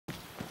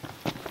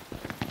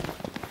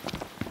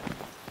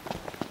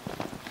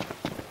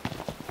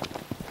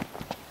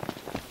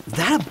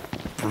that a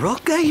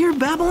brook I hear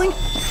babbling?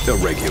 A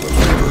regular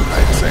river,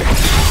 I'd say.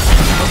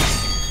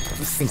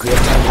 You think we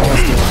have time to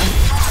test the line?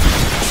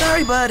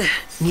 Sorry, bud.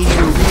 Need you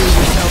to reel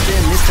yourself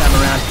in this time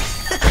around.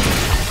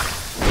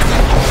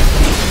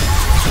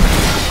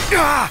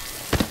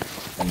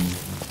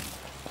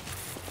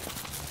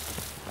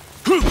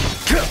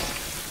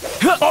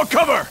 I'll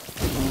cover!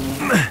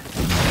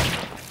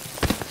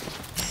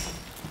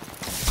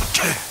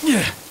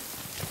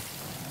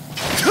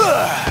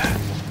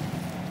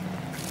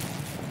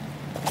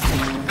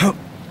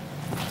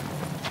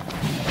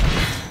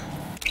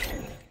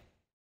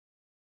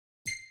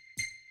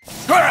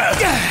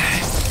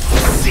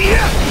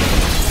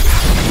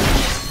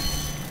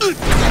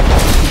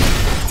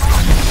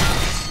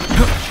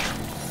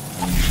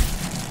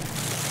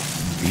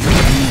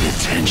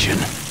 Attention.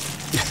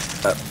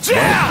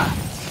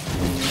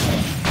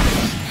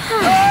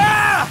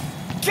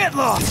 Get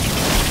lost!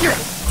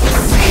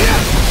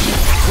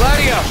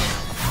 Gladio!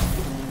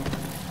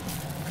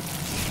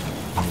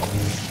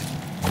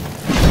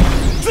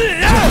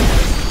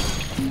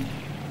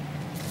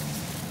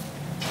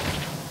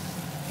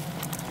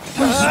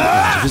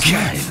 His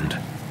mind.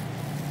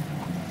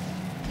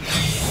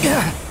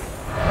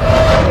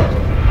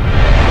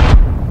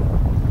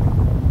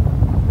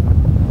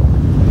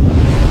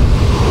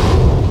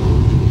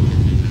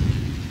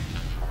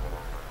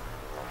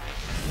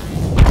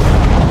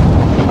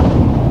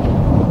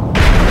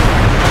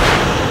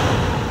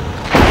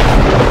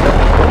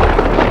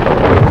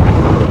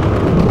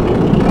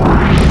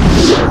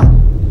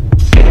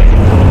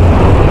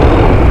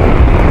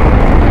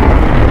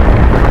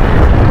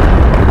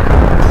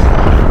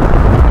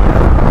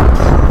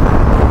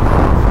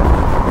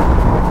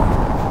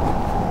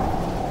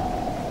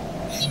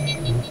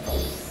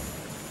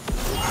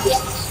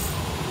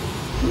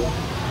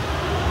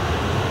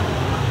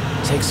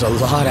 Takes a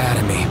lot out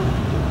of me.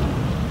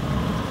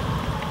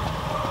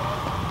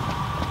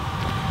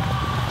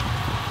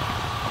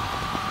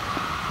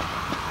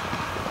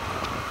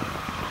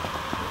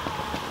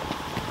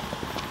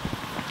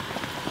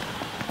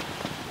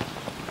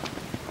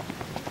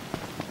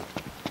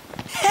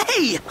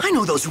 Hey! I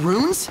know those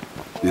runes!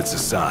 It's a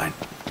sign.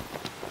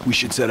 We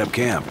should set up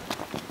camp.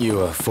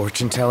 You a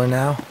fortune teller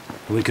now?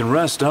 We can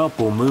rest up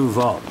or move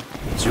on.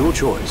 It's your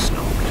choice,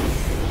 Noct.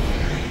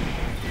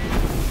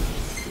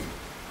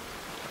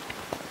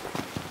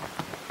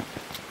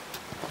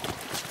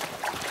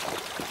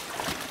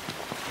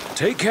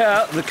 Take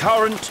care the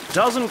current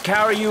doesn't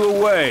carry you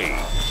away.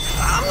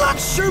 I'm not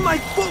sure my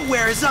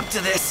footwear is up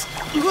to this.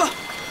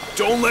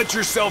 Don't let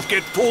yourself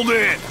get pulled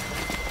in.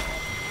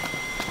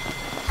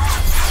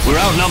 We're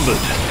outnumbered.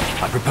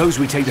 I propose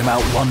we take them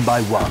out one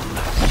by one.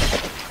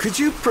 Could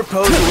you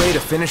propose a way to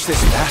finish this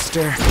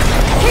faster?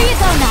 Here you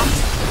go, Noct.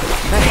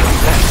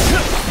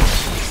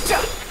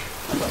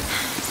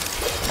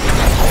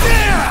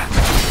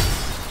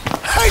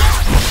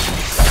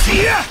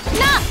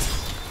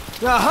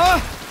 Noct! Uh-huh!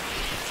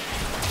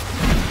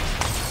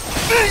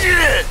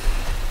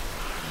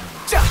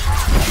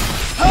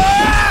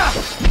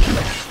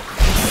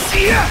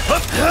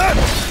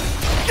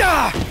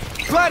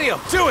 Gladio,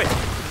 do it!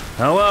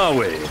 How are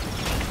we?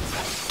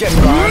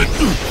 Getting by.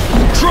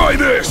 Try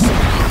this!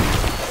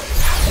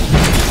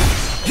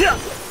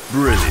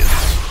 Brilliant.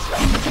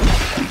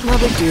 No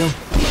big deal.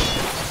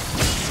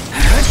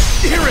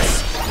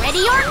 Iris!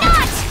 Ready or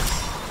not!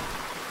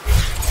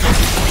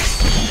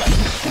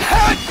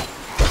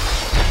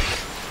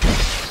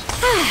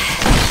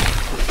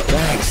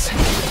 Thanks.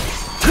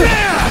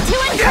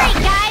 Doing great,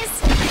 guys!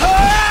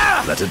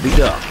 Let it be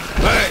done.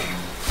 Hey!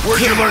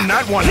 Where'd you learn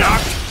that one,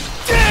 Noct?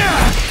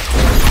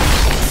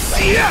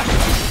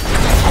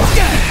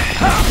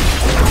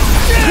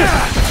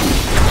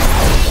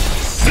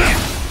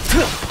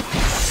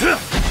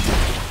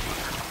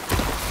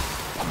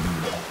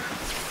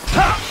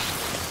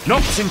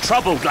 Noct's in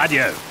trouble,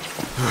 Gladio.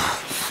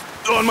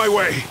 On my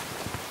way.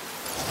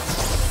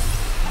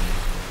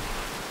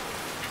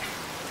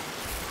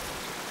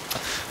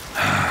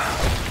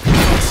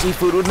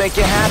 Seafood would make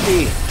you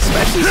happy,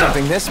 especially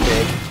something this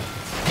big.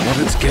 What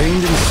it's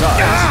gained in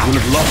size will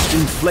have lost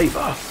in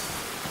flavor.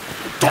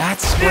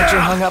 That's what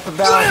you're hung up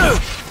about?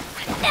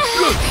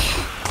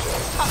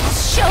 I'll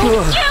show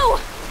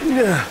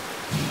you!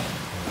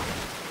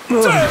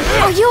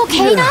 Are you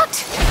okay,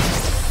 Noct?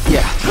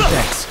 Yeah,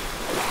 thanks.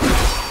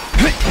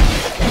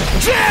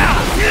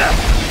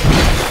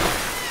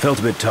 Felt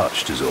a bit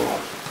touched is all.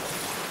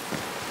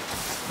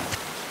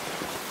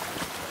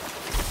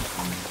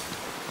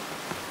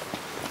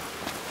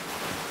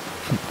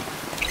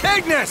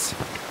 Ignis!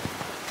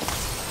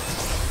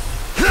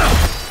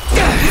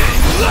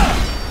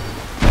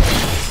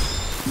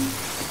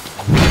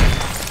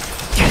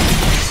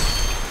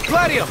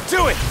 Gladio,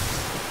 do it!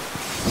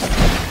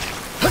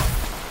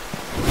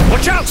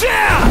 Watch out!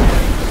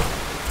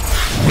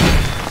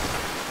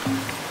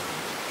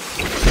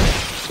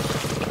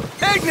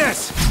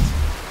 Ignis!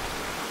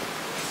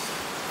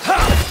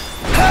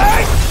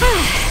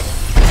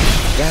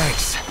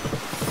 Thanks.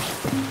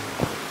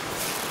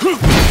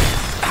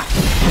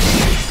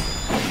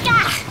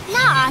 Noct!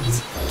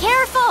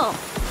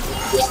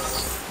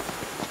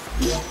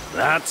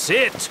 That's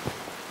it!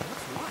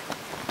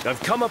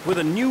 I've come up with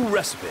a new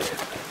recipe.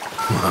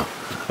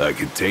 I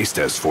can taste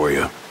test for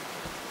you.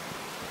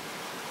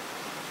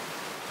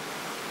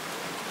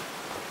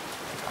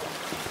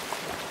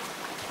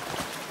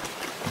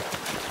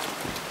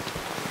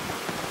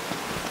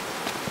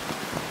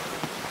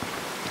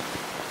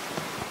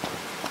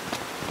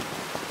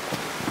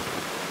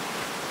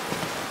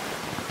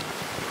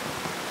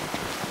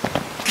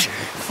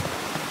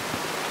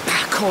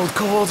 Cold,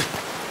 cold.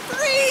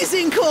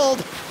 Freezing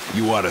cold!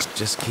 You want us?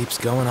 Just keeps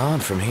going on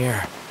from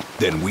here.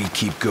 Then we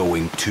keep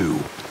going too.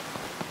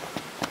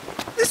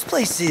 This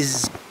place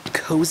is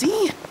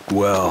cozy?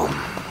 Well,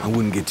 I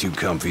wouldn't get too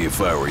comfy if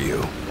I were you.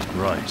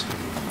 Right.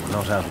 We're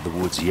not out of the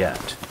woods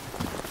yet.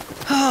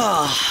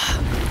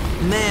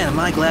 Man, am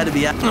I glad to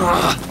be out.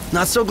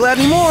 Not so glad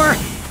anymore!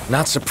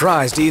 Not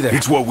surprised either.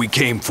 It's what we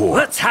came for.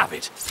 Let's have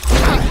it!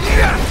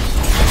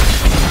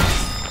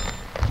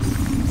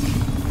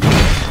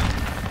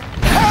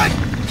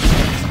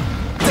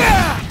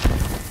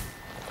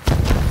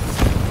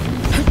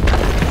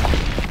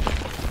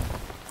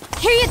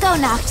 Here you go,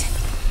 Noct.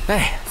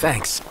 Hey,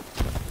 thanks.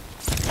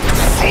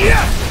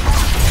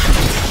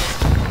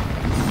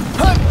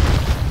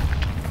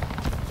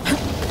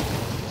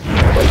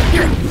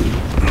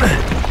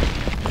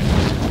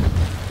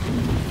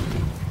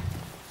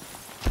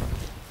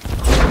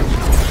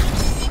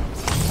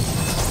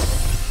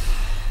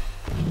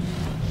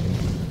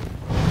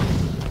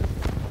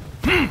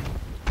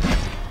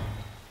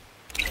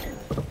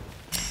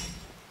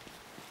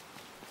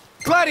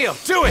 Gladio,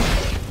 do it!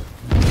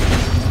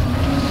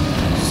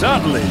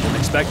 Certainly didn't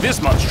expect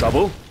this much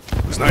trouble.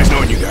 It was nice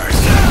knowing you guys.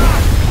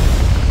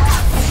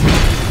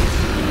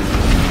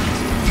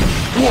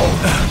 Whoa!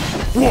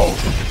 Whoa!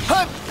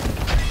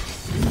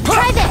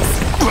 Try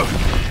this.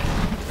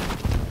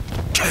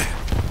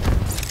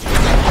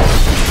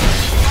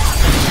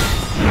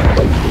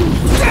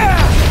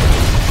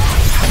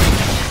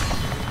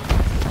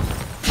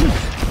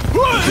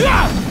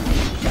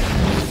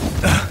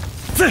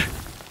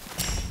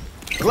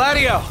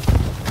 Gladio!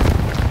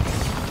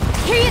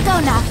 Here you go,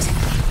 Noct.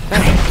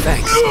 Hey,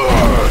 thanks.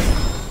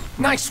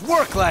 Nice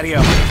work,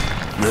 Gladio.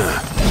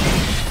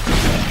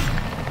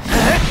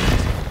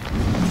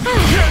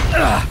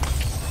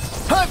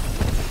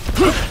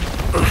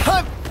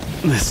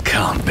 This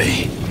can't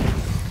be.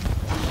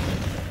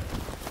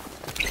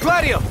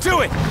 Gladio,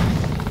 do it!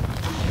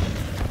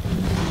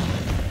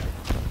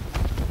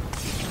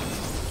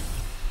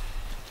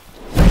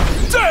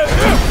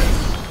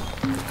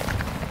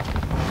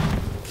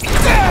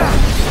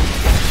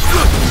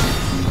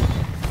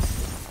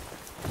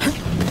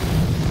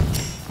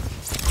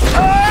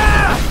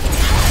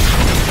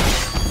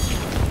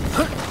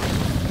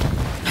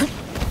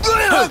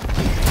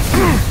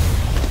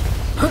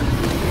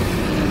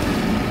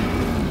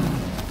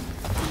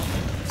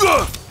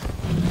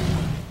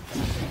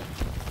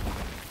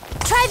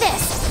 Try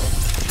this.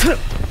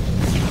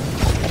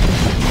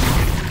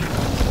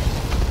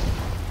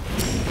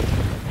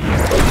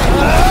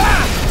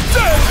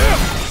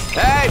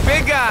 Hey,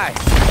 big guy!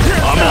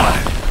 I'm on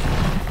it.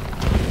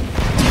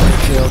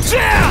 Killed.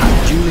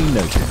 Duly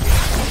noted.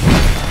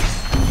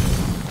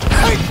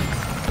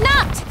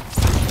 Noct.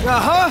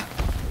 Uh-huh.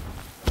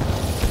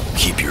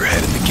 Keep your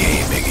head in the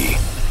game, Iggy.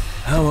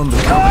 How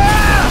unbecoming.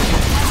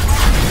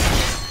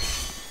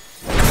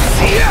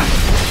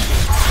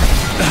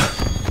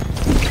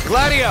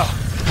 Gladio!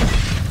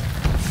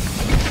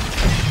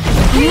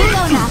 Here you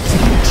go, Noct.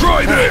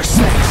 Try this!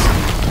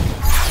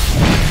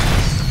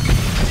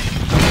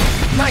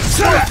 Nice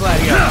work,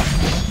 Gladio!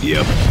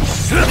 Yep.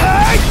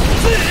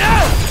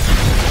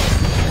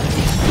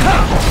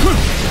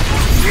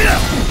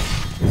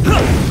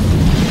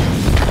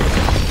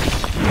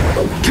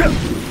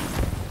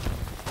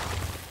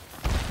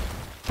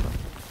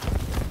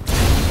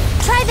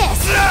 Try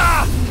this.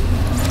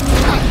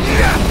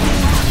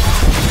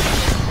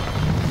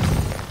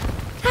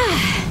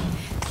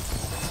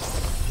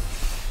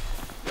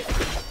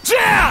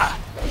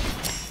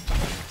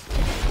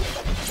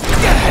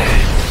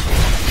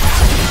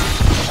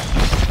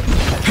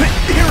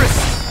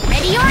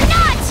 Ready or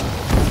not.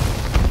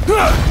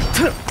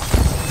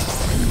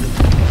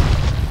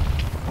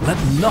 Let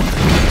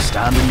nothing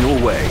stand in your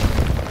way.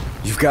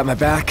 You've got my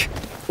back?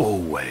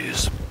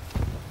 Always.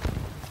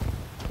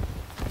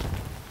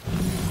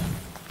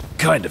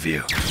 Kind of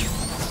you.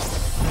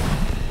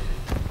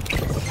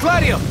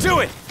 Gladio, do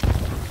it!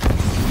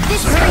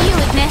 This is for you,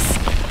 Ignis.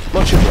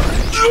 Much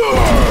obliged.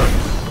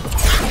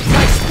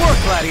 Nice work,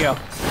 Gladio!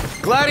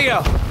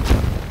 Gladio!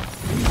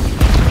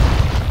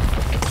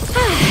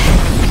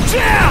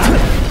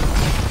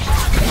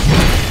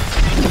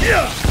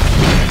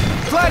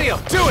 Gladio,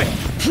 do it!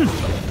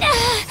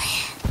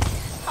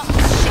 I'll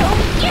show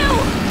you.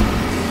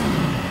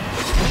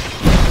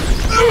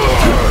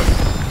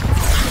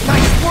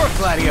 Nice work,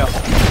 Gladio!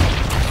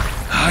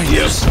 Ah,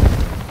 yes.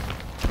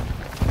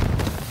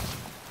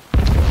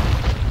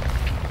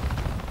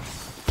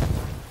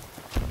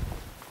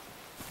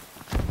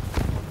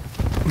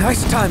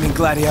 Nice timing,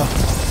 Gladio.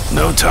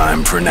 No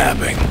time for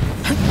napping.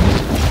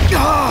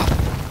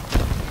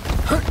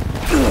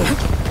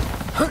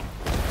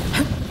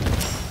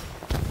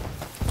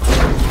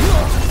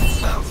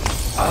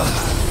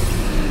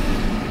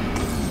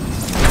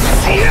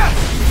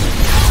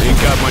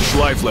 Ain't got much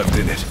life left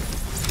in it.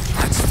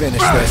 Let's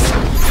finish this.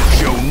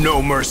 Show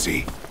no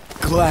mercy.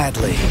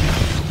 Gladly.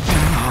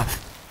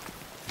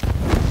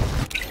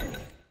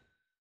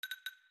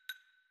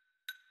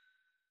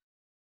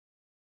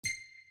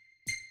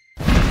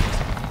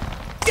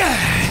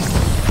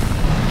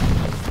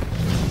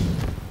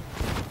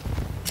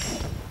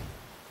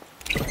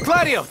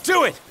 Gladio,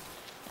 do it!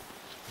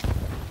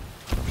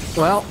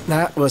 Well,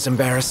 that was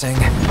embarrassing.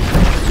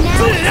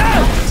 Now is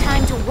not the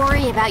time to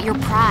worry about your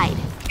pride.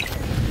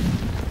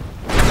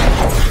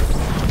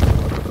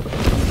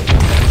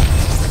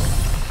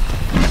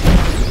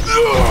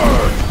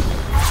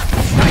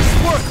 Nice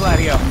work,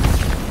 Gladio.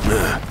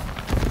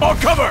 I'll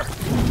cover!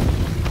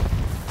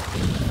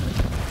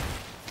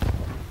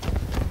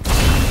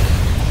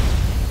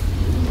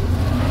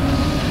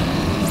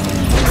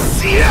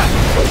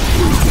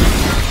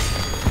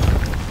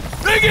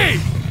 Biggie!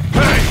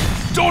 Hey,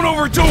 don't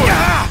overdo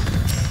it!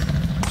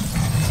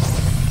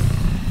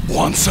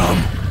 Want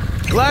some?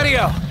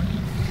 Gladio!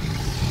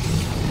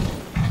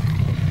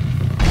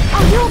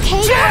 Are you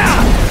okay?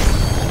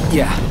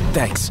 Yeah,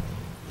 thanks.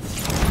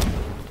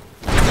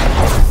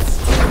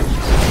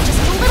 Just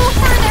a little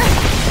further.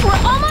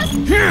 We're almost...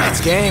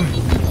 That's game.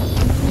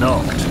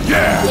 Knocked.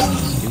 Yeah!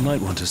 You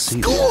might want to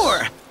see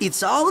Score!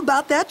 It's all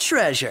about that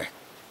treasure.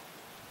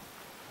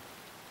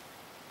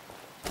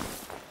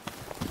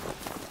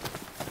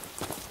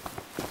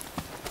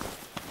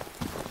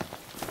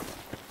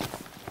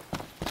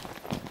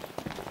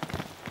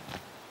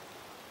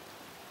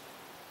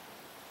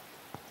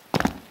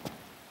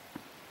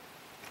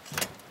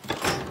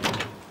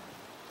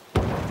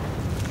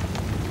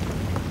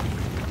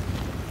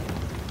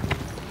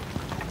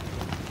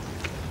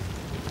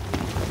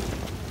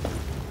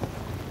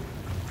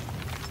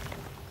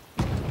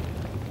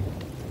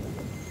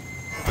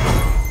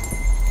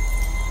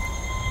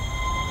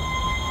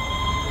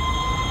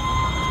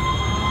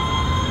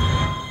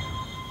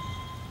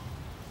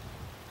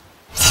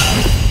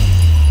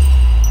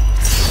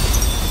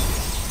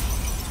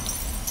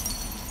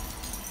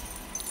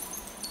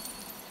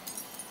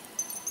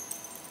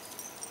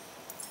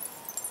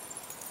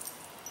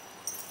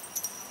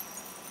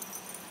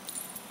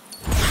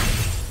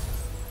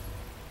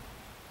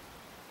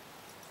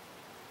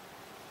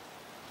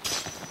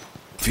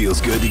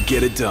 Feels good to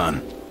get it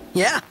done.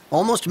 Yeah,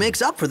 almost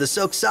makes up for the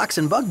soaked socks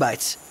and bug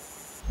bites.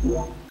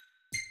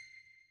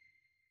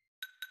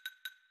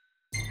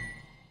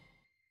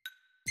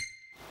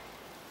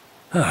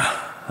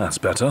 That's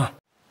better.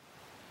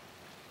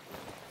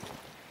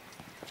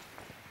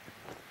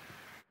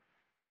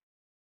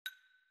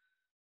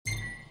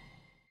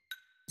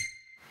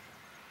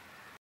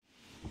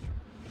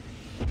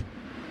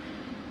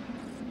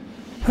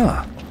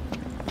 Huh.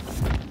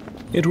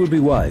 It would be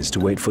wise to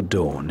wait for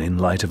dawn in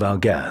light of our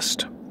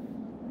guest.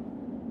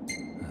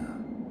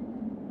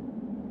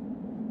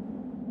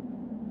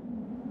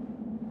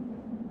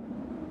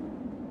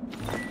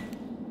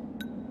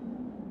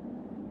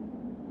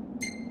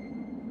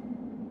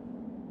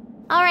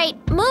 All right,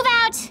 move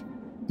out.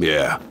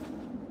 Yeah.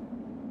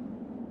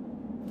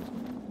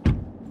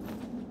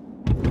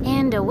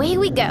 And away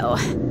we go.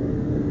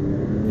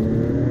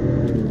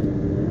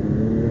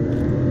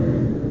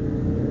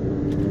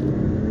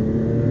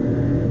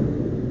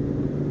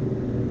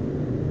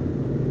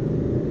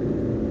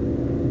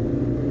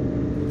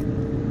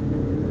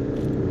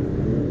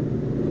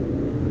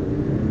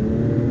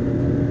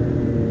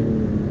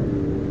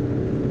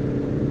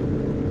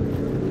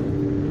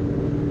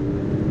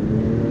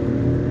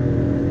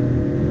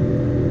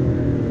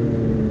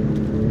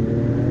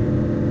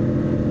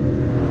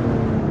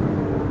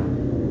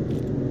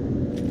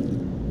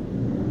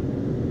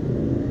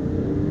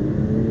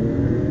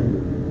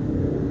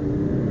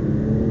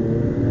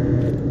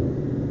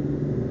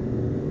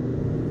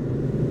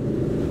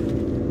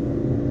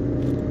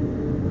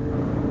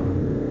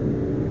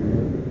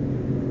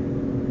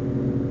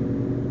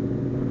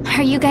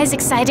 Are you guys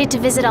excited to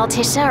visit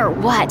Altisha or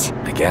what?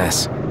 I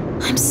guess.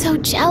 I'm so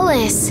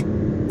jealous.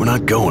 We're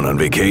not going on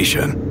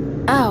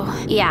vacation.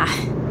 Oh, yeah.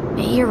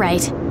 You're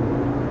right.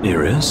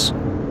 Iris?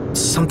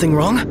 Something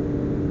wrong?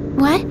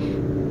 What?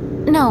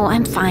 No,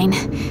 I'm fine.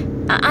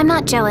 I'm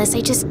not jealous.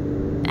 I just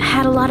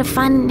had a lot of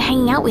fun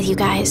hanging out with you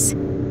guys.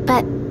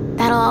 But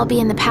that'll all be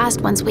in the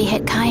past once we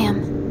hit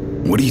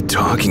Kayam. What are you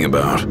talking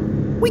about?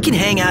 We can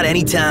hang out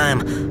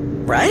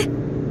anytime, right?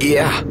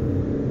 Yeah.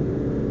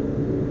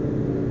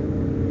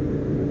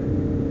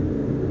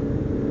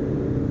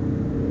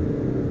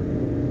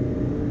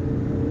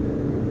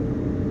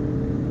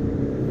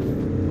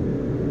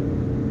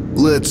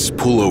 Let's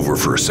pull over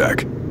for a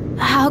sec.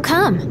 How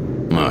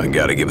come? I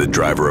gotta give the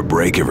driver a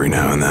break every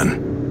now and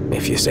then.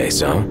 If you say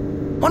so.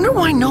 Wonder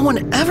why no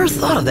one ever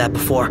thought of that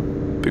before.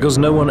 Because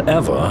no one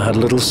ever had a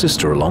little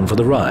sister along for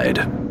the ride.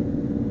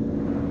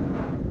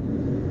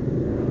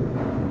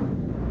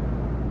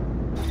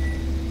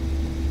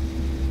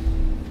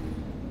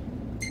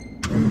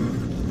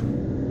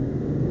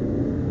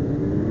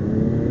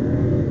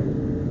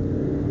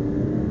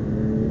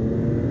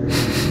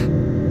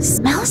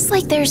 almost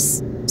like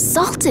there's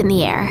salt in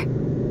the air.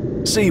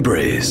 Sea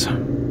breeze.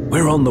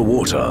 We're on the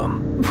water.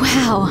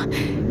 Wow,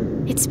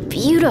 it's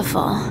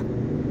beautiful.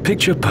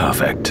 Picture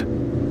perfect.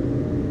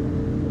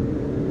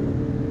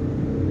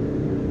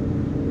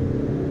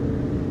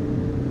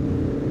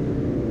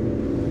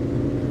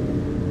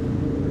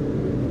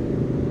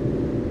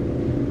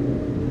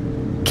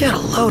 Get a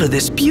load of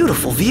this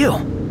beautiful view.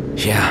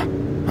 Yeah,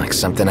 like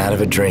something out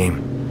of a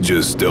dream.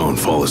 Just don't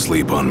fall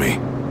asleep on me.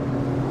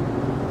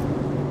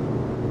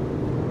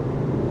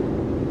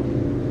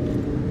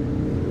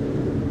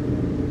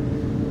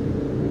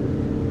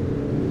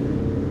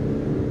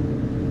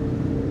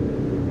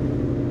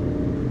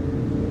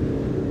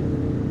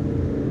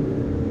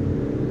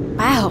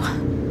 Wow,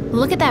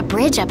 look at that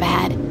bridge up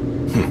ahead.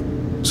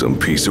 Some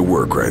piece of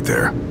work right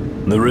there.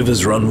 The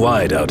rivers run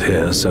wide out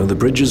here, so the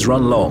bridges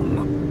run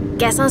long.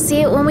 Guess I'll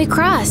see it when we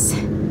cross.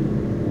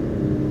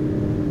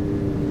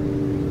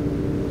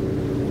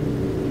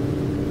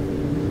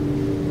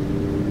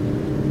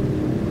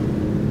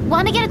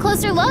 Want to get a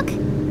closer look?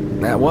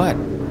 At what?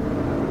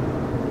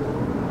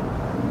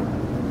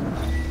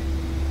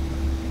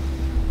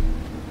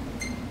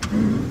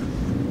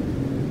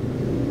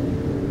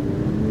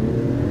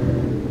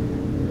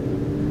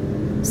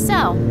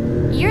 So,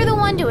 you're the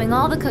one doing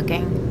all the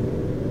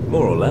cooking.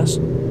 More or less.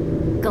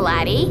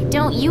 Gladdy,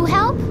 don't you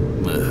help?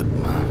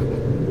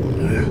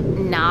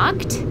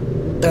 Knocked?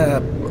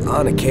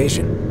 On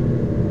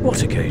occasion.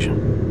 What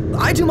occasion?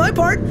 I do my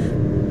part.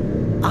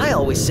 I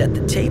always set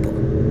the table.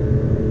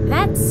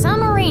 That's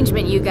some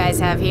arrangement you guys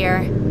have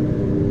here.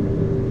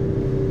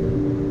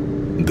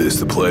 This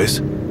the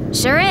place?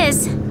 Sure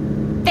is.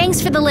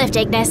 Thanks for the lift,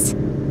 Ignis.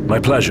 My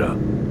pleasure.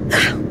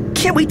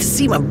 Can't wait to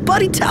see my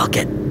buddy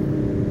Talcott.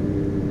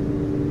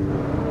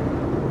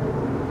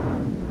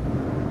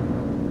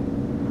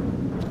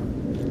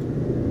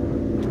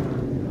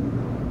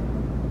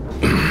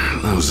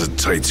 That was a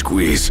tight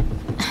squeeze.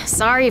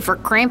 Sorry for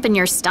cramping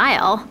your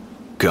style.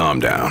 Calm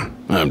down.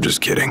 I'm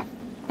just kidding.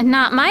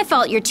 Not my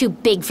fault you're too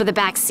big for the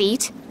back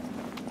seat.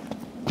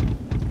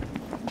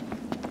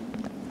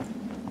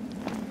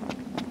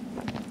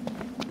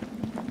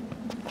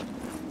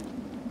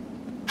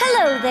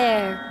 Hello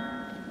there.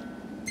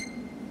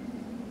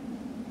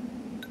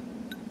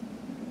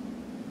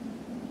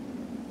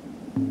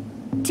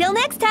 Till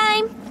next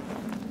time.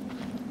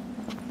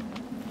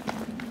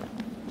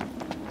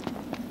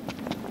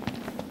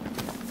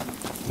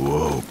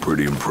 Whoa,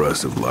 pretty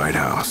impressive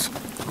lighthouse.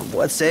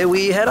 What say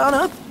we head on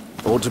up?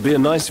 Ought to be a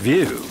nice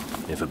view,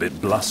 if a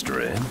bit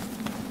blustery.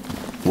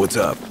 What's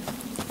up?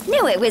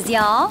 Knew it was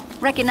y'all.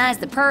 Recognize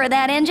the purr of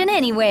that engine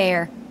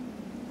anywhere.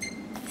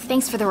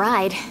 Thanks for the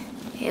ride.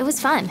 It was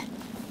fun.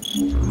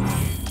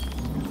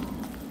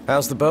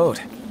 How's the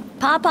boat?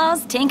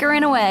 Papa's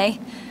tinkering away.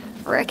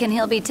 Reckon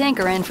he'll be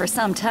tinkering for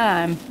some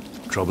time.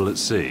 Trouble at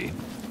sea.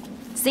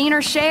 Seen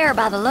her share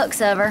by the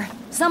looks of her.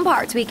 Some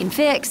parts we can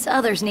fix,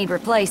 others need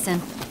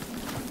replacing.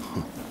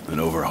 An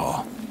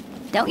overhaul.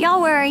 Don't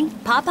y'all worry.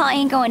 Papa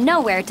ain't going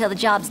nowhere till the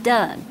job's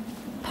done.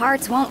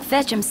 Parts won't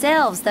fetch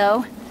themselves,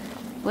 though.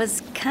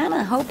 Was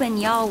kinda hoping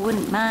y'all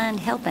wouldn't mind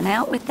helping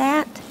out with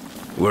that.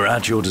 We're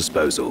at your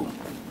disposal.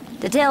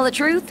 To tell the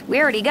truth, we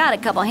already got a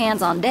couple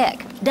hands on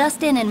deck.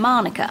 Dustin and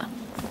Monica.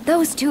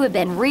 Those two have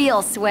been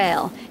real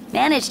swell.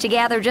 Managed to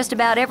gather just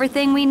about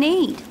everything we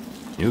need.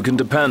 You can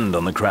depend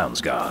on the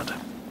Crown's Guard.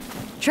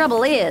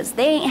 Trouble is,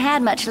 they ain't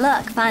had much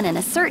luck finding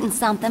a certain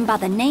something by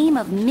the name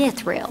of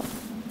mithril.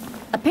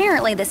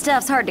 Apparently the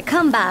stuff's hard to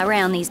come by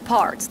around these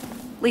parts.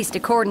 At least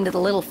according to the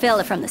little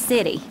fella from the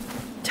city.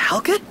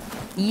 Talcott?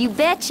 You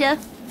betcha.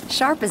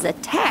 Sharp as a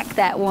tack,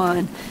 that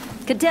one.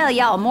 Could tell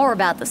y'all more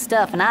about the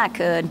stuff than I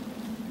could.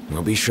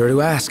 We'll be sure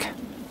to ask.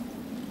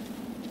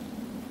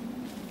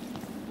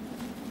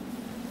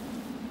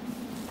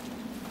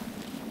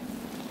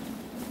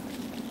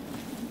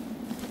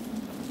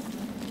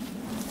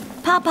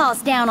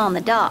 Papa's down on the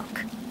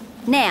dock.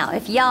 Now,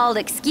 if y'all'll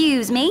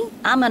excuse me,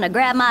 I'm gonna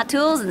grab my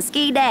tools and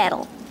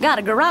ski-daddle. Got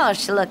a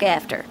garage to look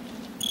after.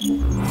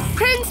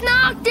 Prince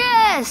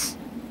Noctis!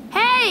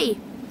 Hey!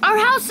 Our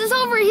house is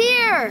over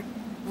here!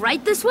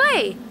 Right this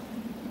way!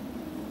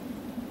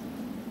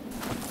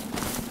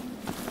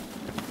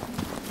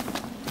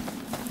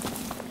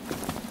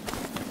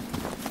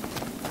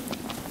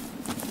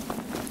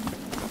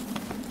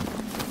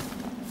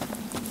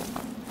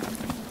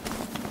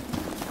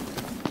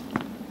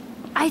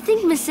 I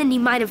think Miss Cindy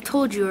might have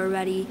told you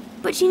already,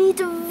 but she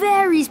needs a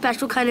very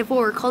special kind of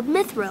ore called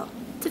mithril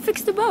to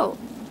fix the boat.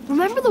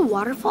 Remember the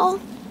waterfall?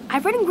 I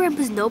read in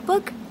Grandpa's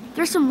notebook.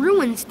 There's some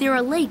ruins near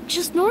a lake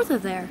just north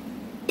of there.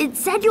 It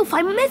said you'll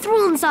find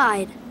mithril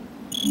inside.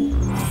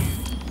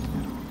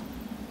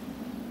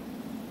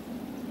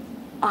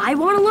 I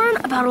want to learn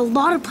about a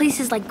lot of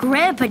places like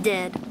Grandpa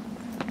did.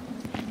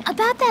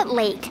 About that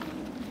lake.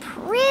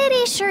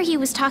 Pretty sure he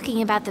was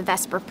talking about the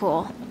Vesper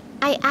Pool.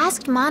 I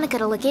asked Monica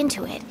to look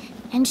into it,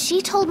 and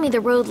she told me the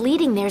road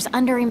leading there's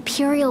under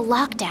Imperial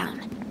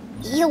lockdown.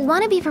 You'll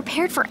want to be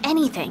prepared for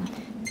anything.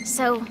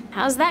 So,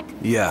 how's that?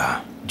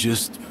 Yeah,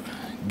 just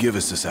give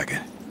us a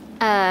second.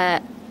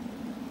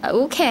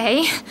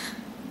 Okay.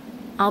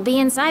 I'll be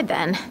inside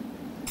then.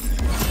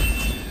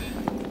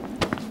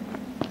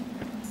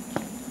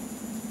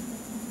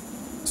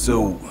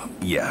 So,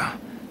 yeah.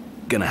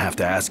 Gonna have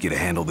to ask you to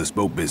handle this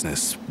boat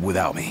business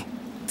without me.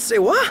 Say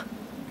what?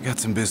 I got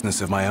some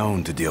business of my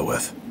own to deal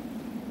with.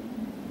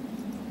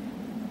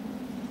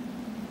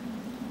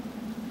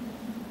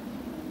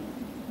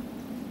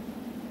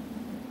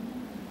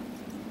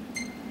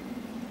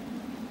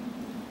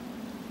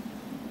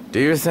 Do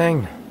your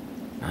thing.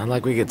 Not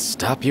like we could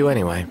stop you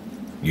anyway.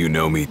 You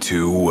know me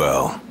too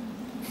well.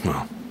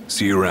 Well,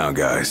 see you around,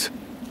 guys.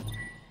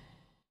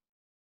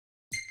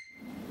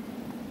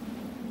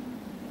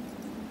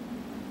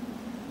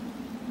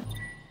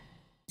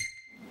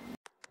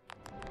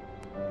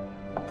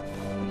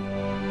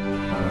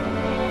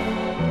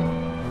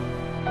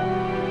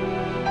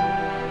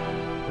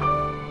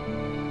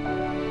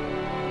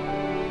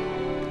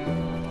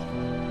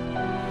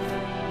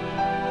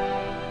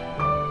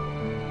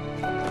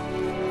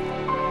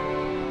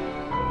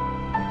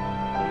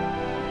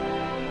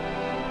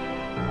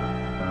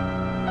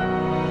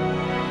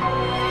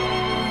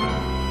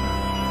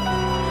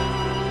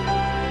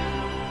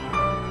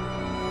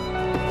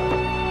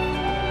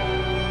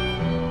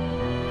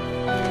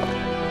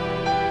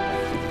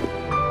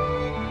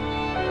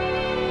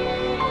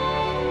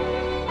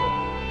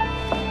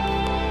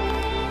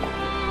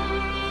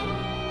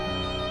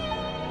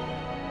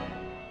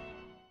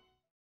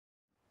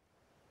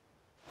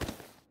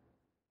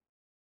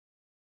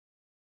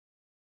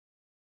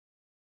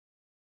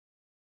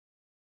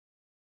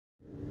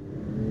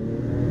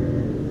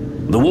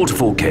 The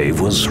waterfall cave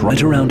was right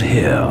around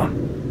here.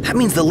 That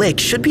means the lake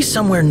should be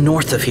somewhere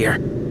north of here.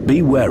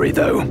 Be wary,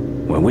 though.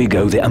 Where we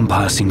go, the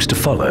Empire seems to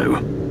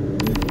follow.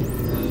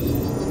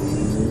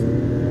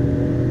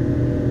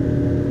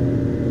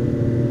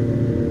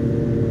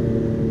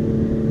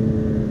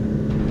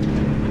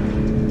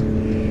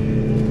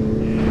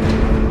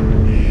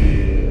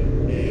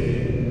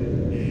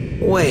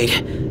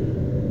 Wait.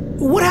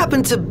 What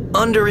happened to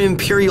under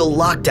Imperial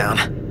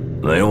lockdown?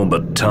 They all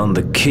but turned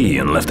the key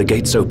and left the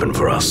gates open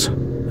for us,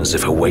 as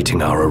if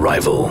awaiting our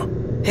arrival.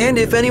 And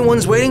if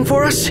anyone's waiting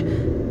for us,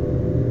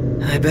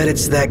 I bet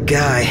it's that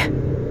guy.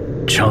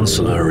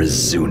 Chancellor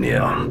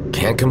Izunia.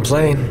 Can't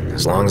complain,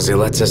 as long as he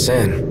lets us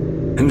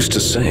in. Who's to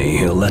say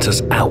he'll let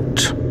us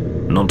out?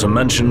 Not to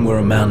mention we're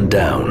a man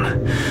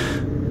down.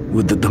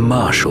 Would that the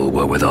Marshal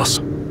were with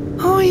us.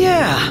 Oh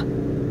yeah.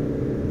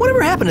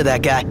 Whatever happened to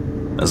that guy?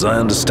 As I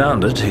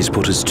understand it, he's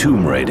put his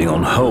tomb raiding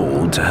on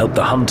hold to help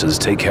the hunters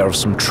take care of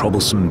some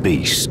troublesome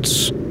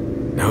beasts.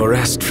 No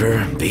rest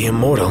for the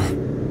immortal.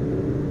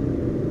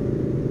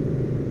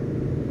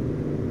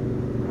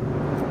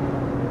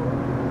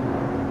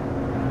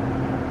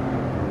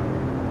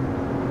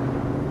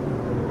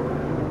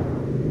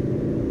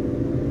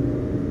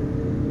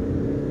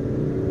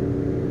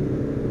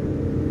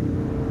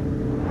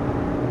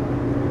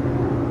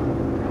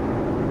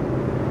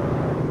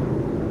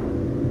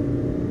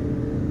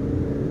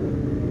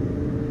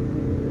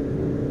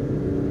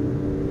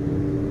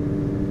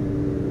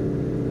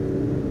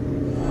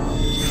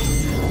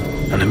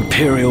 An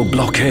Imperial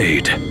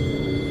blockade.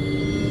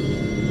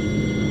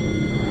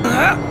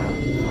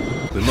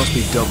 We must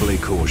be doubly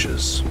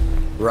cautious.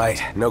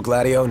 Right, no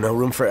Gladio, no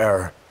room for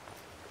error.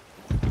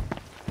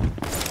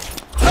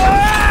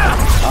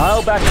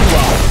 I'll back you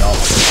up, Doc.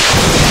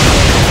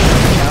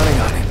 Counting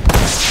on it.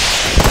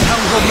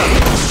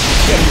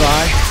 Getting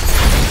by.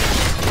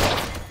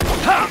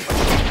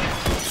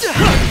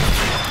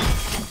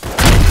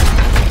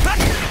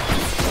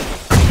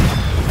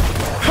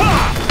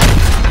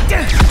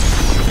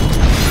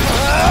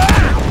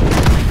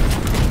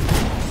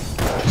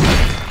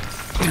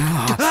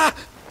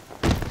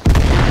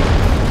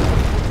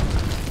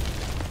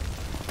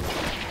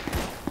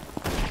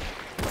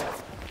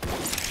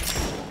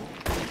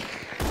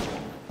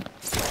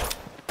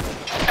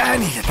 I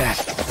needed that.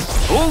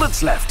 All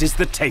that's left is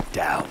the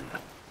takedown.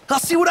 I'll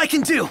see what I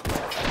can do.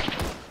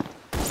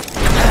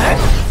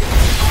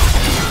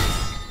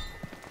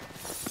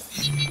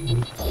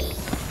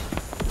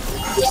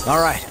 All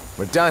right,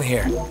 we're done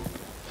here.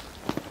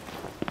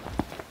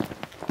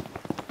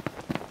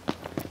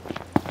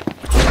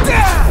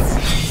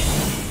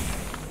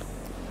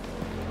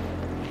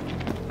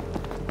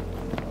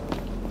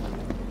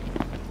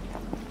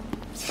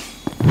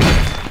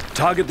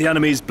 Target the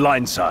enemy's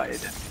blind side.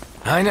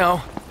 I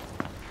know.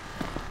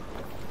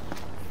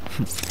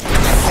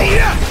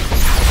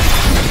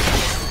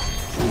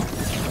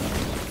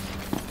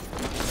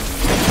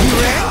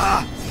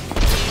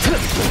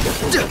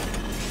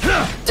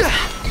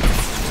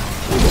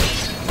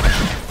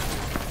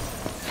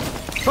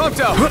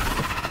 Pronto!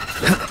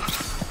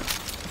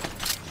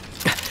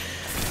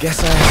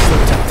 Guess I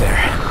slipped up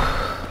there.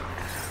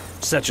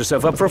 Set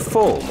yourself up for a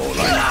fall, more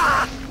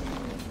like.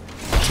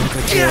 Took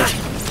a kid.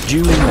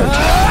 Duly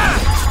noted.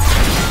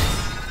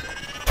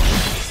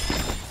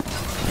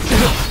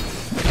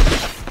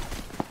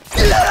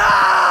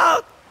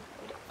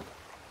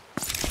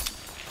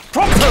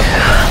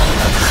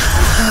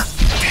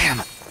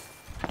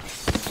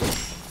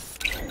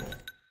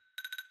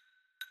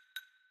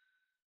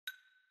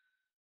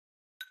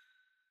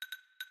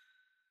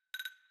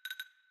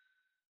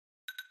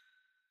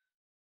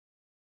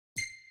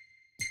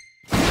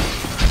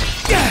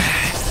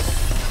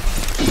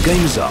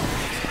 Game's up.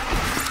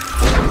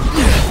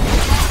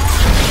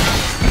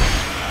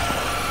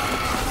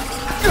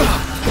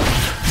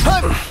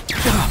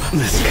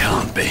 This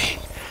can't be.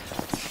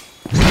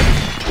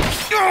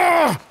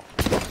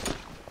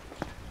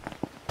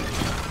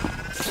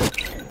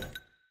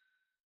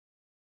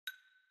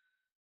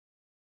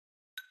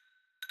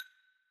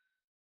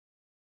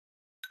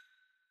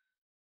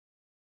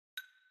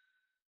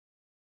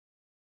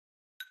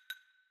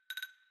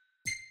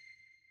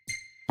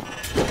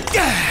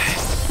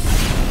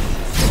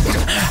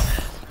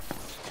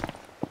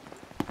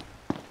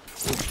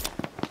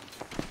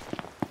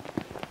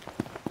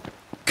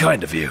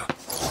 Kind of you.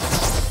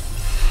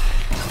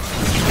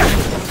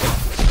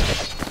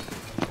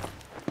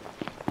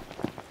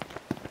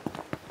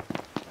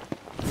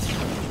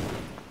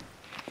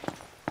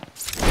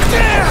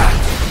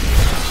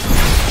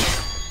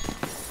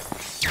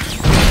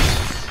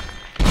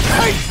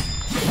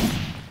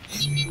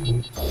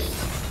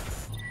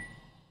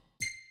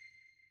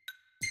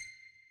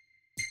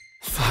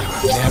 Thought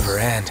it would never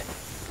end.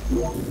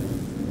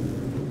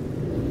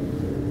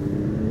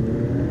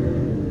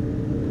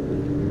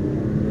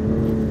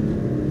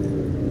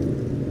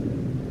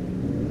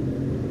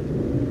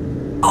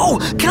 Oh,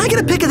 can I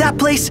get a pic of that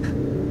place?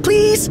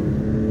 Please?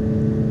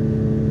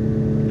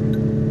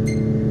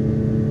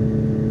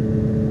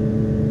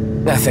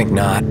 I think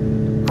not.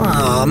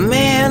 Aw,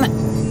 man.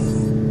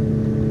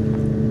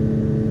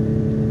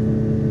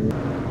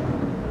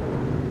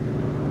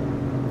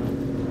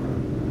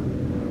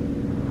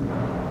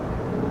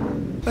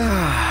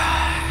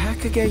 I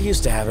could get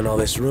used to having all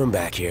this room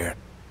back here.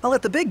 I'll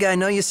let the big guy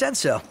know you said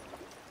so.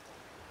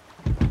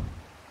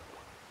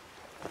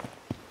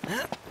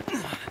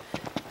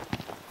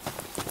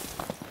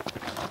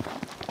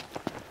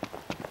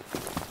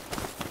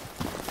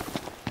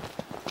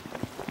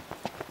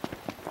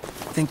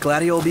 Think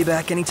Gladio will be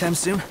back anytime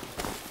soon?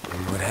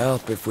 It would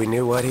help if we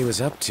knew what he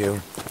was up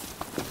to.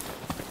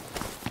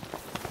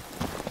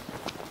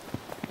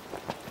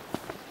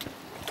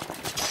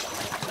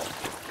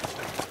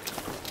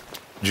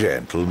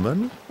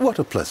 Gentlemen, what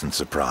a pleasant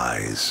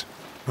surprise.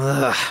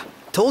 Ugh.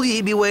 Told you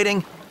he'd be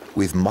waiting.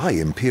 With my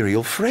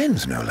Imperial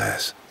friends, no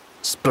less.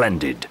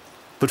 Splendid.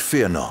 But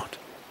fear not.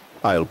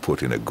 I'll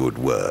put in a good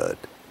word.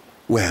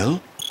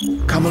 Well,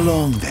 come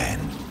along then.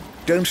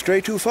 Don't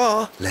stray too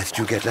far, lest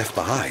you get left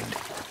behind.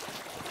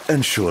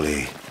 And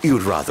surely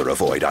you'd rather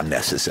avoid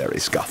unnecessary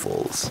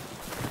scuffles,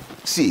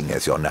 seeing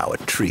as you're now a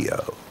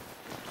trio.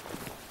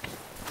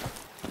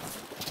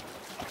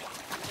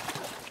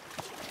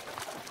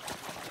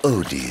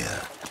 Oh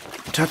dear.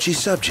 Touchy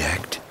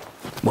subject.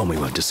 One we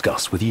won't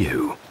discuss with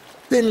you.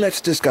 Then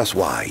let's discuss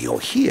why you're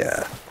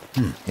here.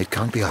 It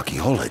can't be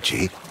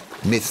archaeology.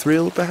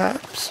 Mithril,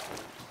 perhaps?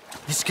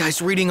 This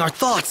guy's reading our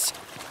thoughts.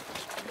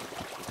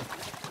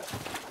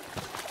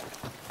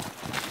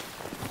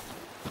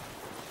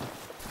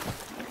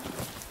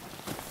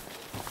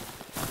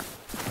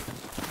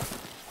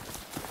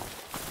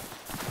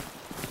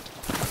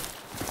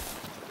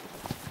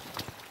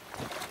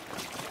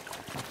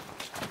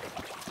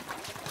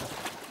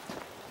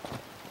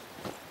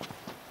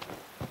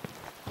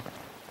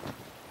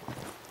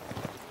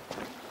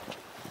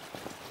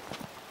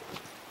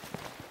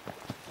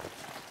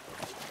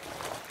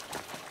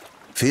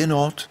 Fear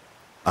not.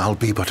 I'll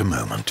be but a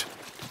moment.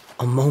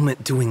 A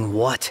moment doing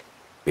what?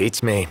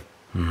 Beats me.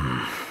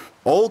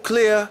 All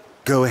clear.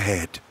 Go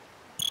ahead.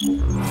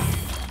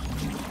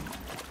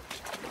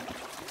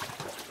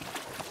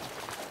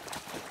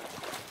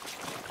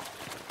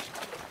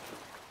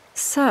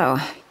 So,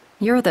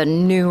 you're the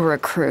new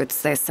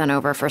recruits they sent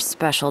over for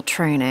special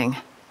training.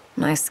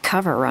 Nice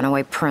cover,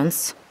 runaway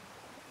prince.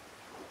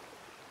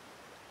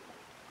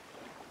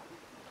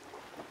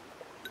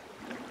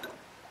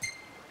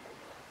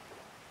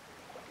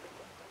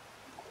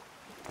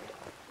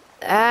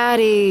 At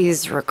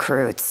ease,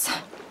 recruits.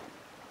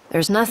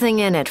 There's nothing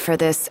in it for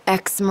this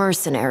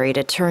ex-mercenary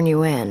to turn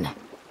you in.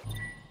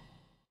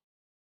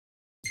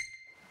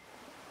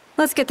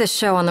 Let's get this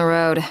show on the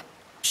road.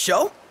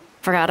 Show?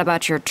 Forgot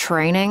about your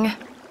training?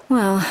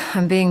 Well,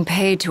 I'm being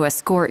paid to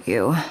escort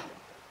you.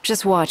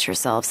 Just watch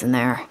yourselves in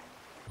there.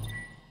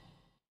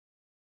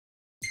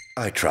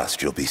 I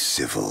trust you'll be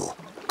civil.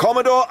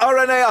 Commodore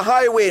Aranea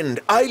Highwind,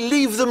 I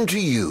leave them to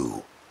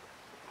you.